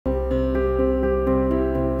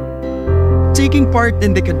Taking part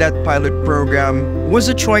in the Cadet Pilot program was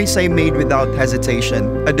a choice I made without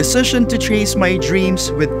hesitation, a decision to chase my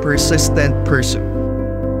dreams with persistent pursuit.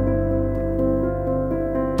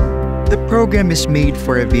 The program is made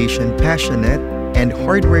for aviation passionate and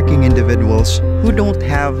hardworking individuals who don't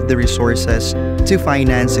have the resources to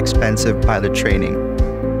finance expensive pilot training.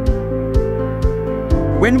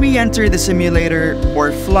 When we enter the simulator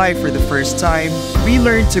or fly for the first time, we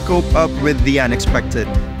learn to cope up with the unexpected.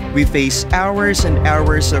 We face hours and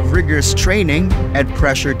hours of rigorous training and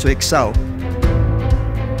pressure to excel.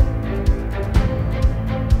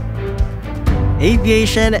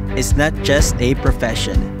 Aviation is not just a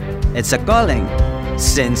profession, it's a calling.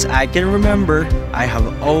 Since I can remember, I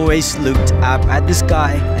have always looked up at the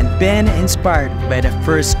sky and been inspired by the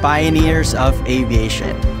first pioneers of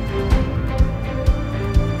aviation.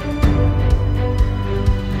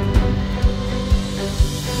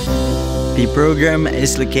 The program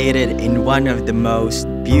is located in one of the most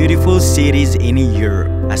beautiful cities in Europe.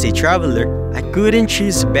 As a traveler, I couldn't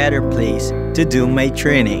choose a better place to do my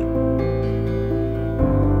training.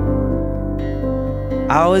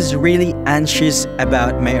 I was really anxious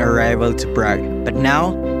about my arrival to Prague, but now,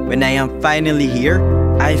 when I am finally here,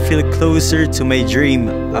 I feel closer to my dream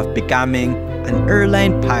of becoming an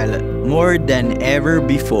airline pilot more than ever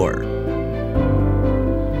before.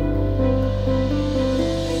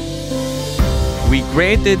 We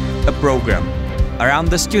created a program around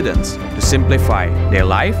the students to simplify their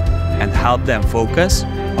life and help them focus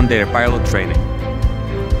on their pilot training.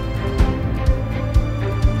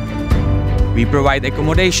 We provide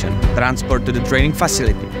accommodation, transport to the training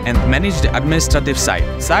facility, and manage the administrative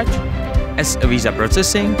side, such as visa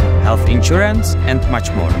processing, health insurance, and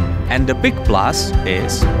much more. And the big plus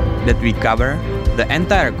is that we cover the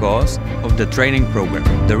entire cost of the training program.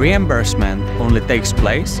 The reimbursement only takes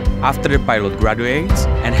place after the pilot graduates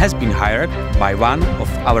and has been hired by one of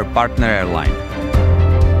our partner airlines.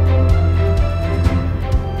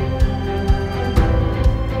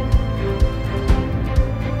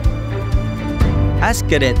 As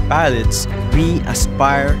cadet pilots, we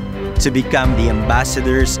aspire to become the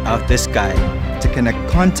ambassadors of the sky, to connect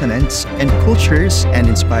continents and cultures and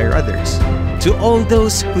inspire others. To all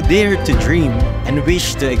those who dare to dream and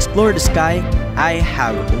wish to explore the sky, I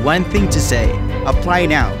have one thing to say. Apply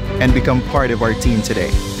now and become part of our team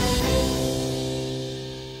today.